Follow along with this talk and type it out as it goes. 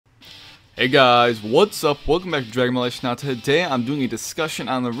Hey guys, what's up? Welcome back to Dragonball. Now today I'm doing a discussion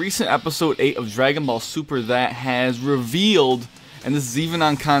on the recent episode 8 of Dragonball Super that has revealed, and this is even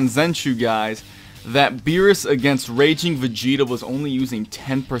on Kanzenshuu guys, that Beerus against Raging Vegeta was only using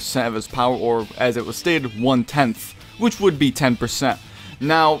 10% of his power, or as it was stated, 1/10, which would be 10%.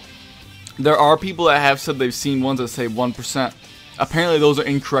 Now, there are people that have said they've seen ones that say 1%. Apparently those are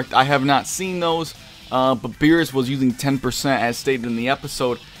incorrect. I have not seen those, but Beerus was using 10% as stated in the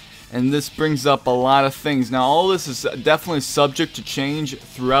episode. And this brings up a lot of things. Now, all this is definitely subject to change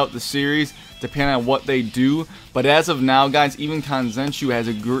throughout the series, depending on what they do. But as of now, guys, even Kanzenshuu has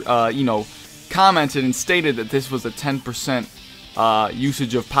commented and stated that this was a 10%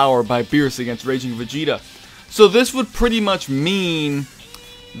 usage of power by Beerus against Raging Vegeta. So this would pretty much mean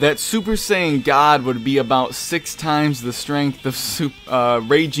that Super Saiyan God would be about 6 times the strength of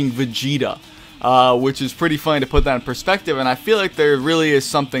Raging Vegeta. Which is pretty funny to put that in perspective, and I feel like there really is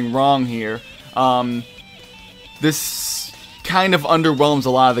something wrong here. This kind of underwhelms a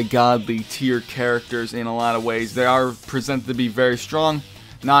lot of the godly tier characters in a lot of ways. They are presented to be very strong.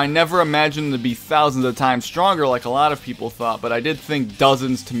 Now, I never imagined them to be thousands of times stronger like a lot of people thought, but I did think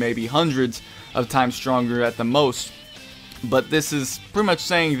dozens to maybe hundreds of times stronger at the most. But this is pretty much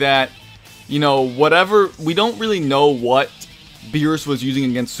saying that, whatever, we don't really know what Beerus was using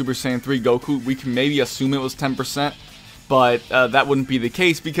against Super Saiyan 3 Goku. We can maybe assume it was 10%, but that wouldn't be the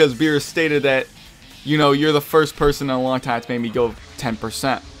case because Beerus stated that, you're the first person in a long time to make me go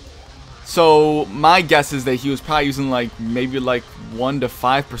 10%. So my guess is that he was probably using maybe 1 to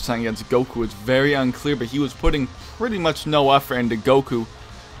 5% against Goku. It's very unclear, but he was putting pretty much no effort into Goku.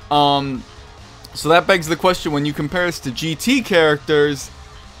 So that begs the question, when you compare this to GT characters,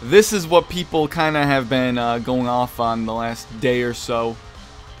 this is what people kind of have been going off on the last day or so.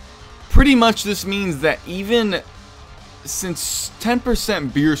 Pretty much this means that even since 10%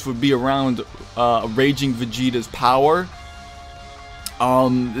 Beerus would be around Raging Vegeta's power,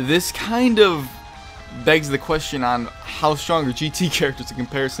 this kind of begs the question on how strong are GT characters in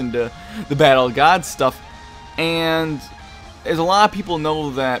comparison to the Battle of God stuff. And as a lot of people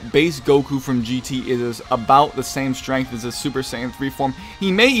know that base Goku from GT is about the same strength as his Super Saiyan 3 form.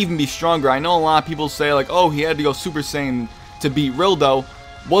 He may even be stronger. I know a lot of people say oh, he had to go Super Saiyan to beat Rildo.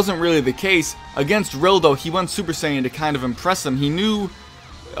 Wasn't really the case. Against Rildo, he went Super Saiyan to kind of impress him. He knew,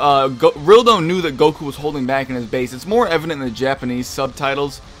 Rildo knew that Goku was holding back in his base. It's more evident in the Japanese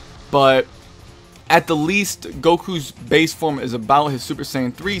subtitles, but at the least, Goku's base form is about his Super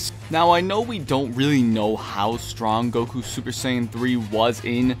Saiyan 3. Now, I know we don't really know how strong Goku's Super Saiyan 3 was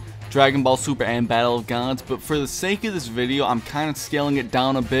in Dragon Ball Super and Battle of Gods, but for the sake of this video, I'm kind of scaling it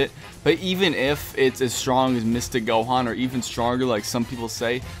down a bit. But even if it's as strong as Mystic Gohan, or even stronger like some people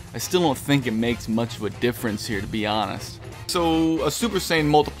say, I still don't think it makes much of a difference here, to be honest. So, a Super Saiyan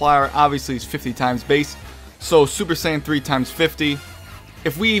multiplier obviously is 50 times base, so Super Saiyan 3 times 50.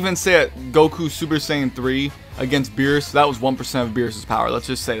 If we even say that Goku Super Saiyan 3 against Beerus, that was 1% of Beerus' power. Let's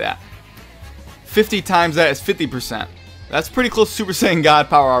just say that. 50 times that is 50%. That's pretty close to Super Saiyan God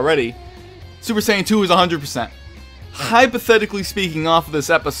power already. Super Saiyan 2 is 100%. Hypothetically speaking, off of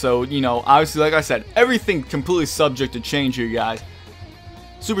this episode, obviously, like I said, everything completely subject to change here, guys.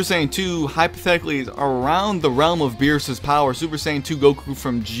 Super Saiyan 2, hypothetically, is around the realm of Beerus' power. Super Saiyan 2 Goku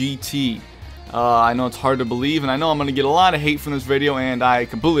from GT. I know it's hard to believe, and I know I'm going to get a lot of hate from this video, and I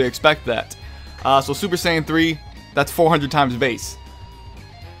completely expect that. So Super Saiyan 3, that's 400 times base.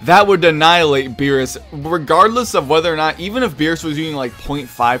 That would annihilate Beerus, regardless of whether or not, even if Beerus was using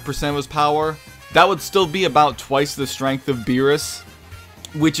 0.5% of his power, that would still be about twice the strength of Beerus,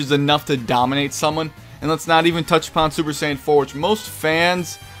 which is enough to dominate someone. And let's not even touch upon Super Saiyan 4, which most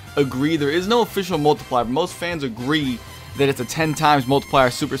fans agree, there is no official multiplier, but most fans agree that it's a 10 times multiplier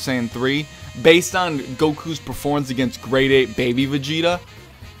of Super Saiyan 3. Based on Goku's performance against Grade 8 Baby Vegeta.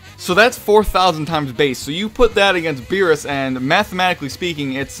 So that's 4,000 times base. So you put that against Beerus, and mathematically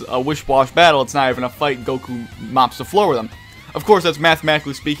speaking, it's a wish-wash battle. It's not even a fight. Goku mops the floor with him. Of course, that's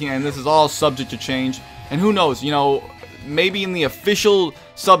mathematically speaking, and this is all subject to change. And who knows, maybe in the official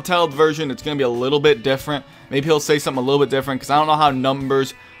subtitled version, it's going to be a little bit different. Maybe he'll say something a little bit different, because I don't know how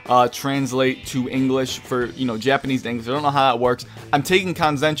numbers translate to English for, Japanese to English. I don't know how that works. I'm taking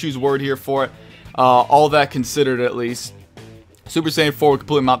Kanzenshu's word here for it. All that considered, at least. Super Saiyan 4 would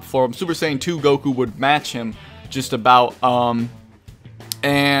completely mop the floor. Super Saiyan 2 Goku would match him just about.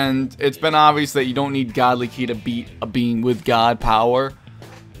 And it's been obvious that you don't need Godly Ki to beat a being with God power.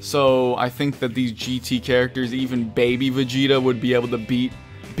 So I think that these GT characters, even Baby Vegeta, would be able to beat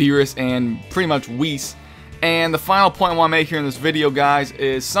Beerus and pretty much Whis. And the final point I want to make here in this video, guys,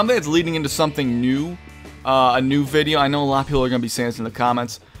 is something that's leading into something new. A new video. I know a lot of people are going to be saying this in the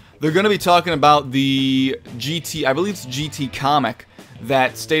comments. they're going to be talking about the GT, I believe it's GT comic,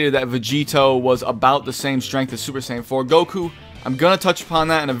 that stated that Vegeta was about the same strength as Super Saiyan 4 Goku. I'm going to touch upon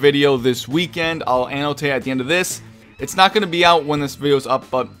that in a video this weekend. I'll annotate at the end of this. It's not going to be out when this video is up,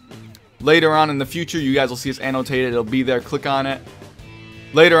 but later on in the future, you guys will see us annotated. It'll be there. Click on it.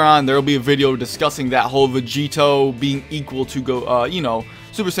 Later on, there will be a video discussing that whole Vegeta being equal to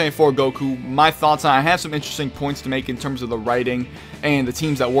Super Saiyan 4 Goku. My thoughts on it. I have some interesting points to make in terms of the writing and the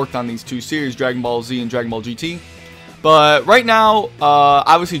teams that worked on these two series, Dragon Ball Z and Dragon Ball GT. But right now,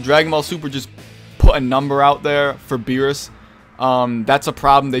 obviously Dragon Ball Super just put a number out there for Beerus. That's a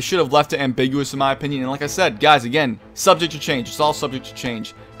problem. They should have left it ambiguous in my opinion. And like I said, guys, again, subject to change. It's all subject to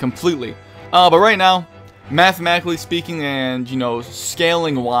change completely. But right now, mathematically speaking and,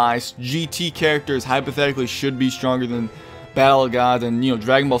 scaling wise, GT characters hypothetically should be stronger than Battle of Gods and,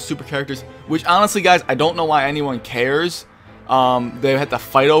 Dragon Ball Super characters. Which honestly, guys, I don't know why anyone cares. They had to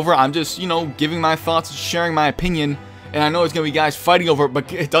fight over. I'm just, giving my thoughts, sharing my opinion. And I know there's going to be guys fighting over it,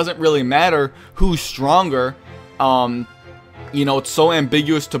 but it doesn't really matter who's stronger. It's so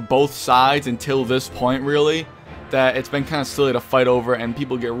ambiguous to both sides until this point, really, that it's been kind of silly to fight over, and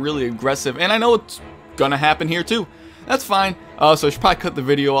people get really aggressive. And I know it's gonna happen here too. That's fine. So I should probably cut the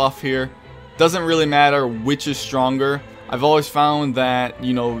video off here. Doesn't really matter which is stronger. I've always found that,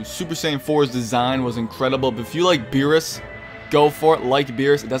 Super Saiyan 4's design was incredible. But if you like Beerus, go for it. Like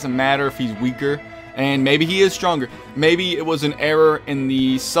Beerus. It doesn't matter if he's weaker. And maybe he is stronger. Maybe it was an error in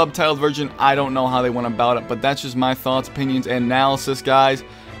the subtitled version. I don't know how they went about it. But that's just my thoughts, opinions, and analysis, guys.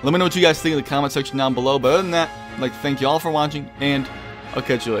 Let me know what you guys think in the comment section down below. But other than that, I'd like to thank you all for watching. And I'll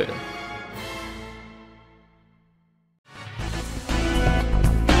catch you later.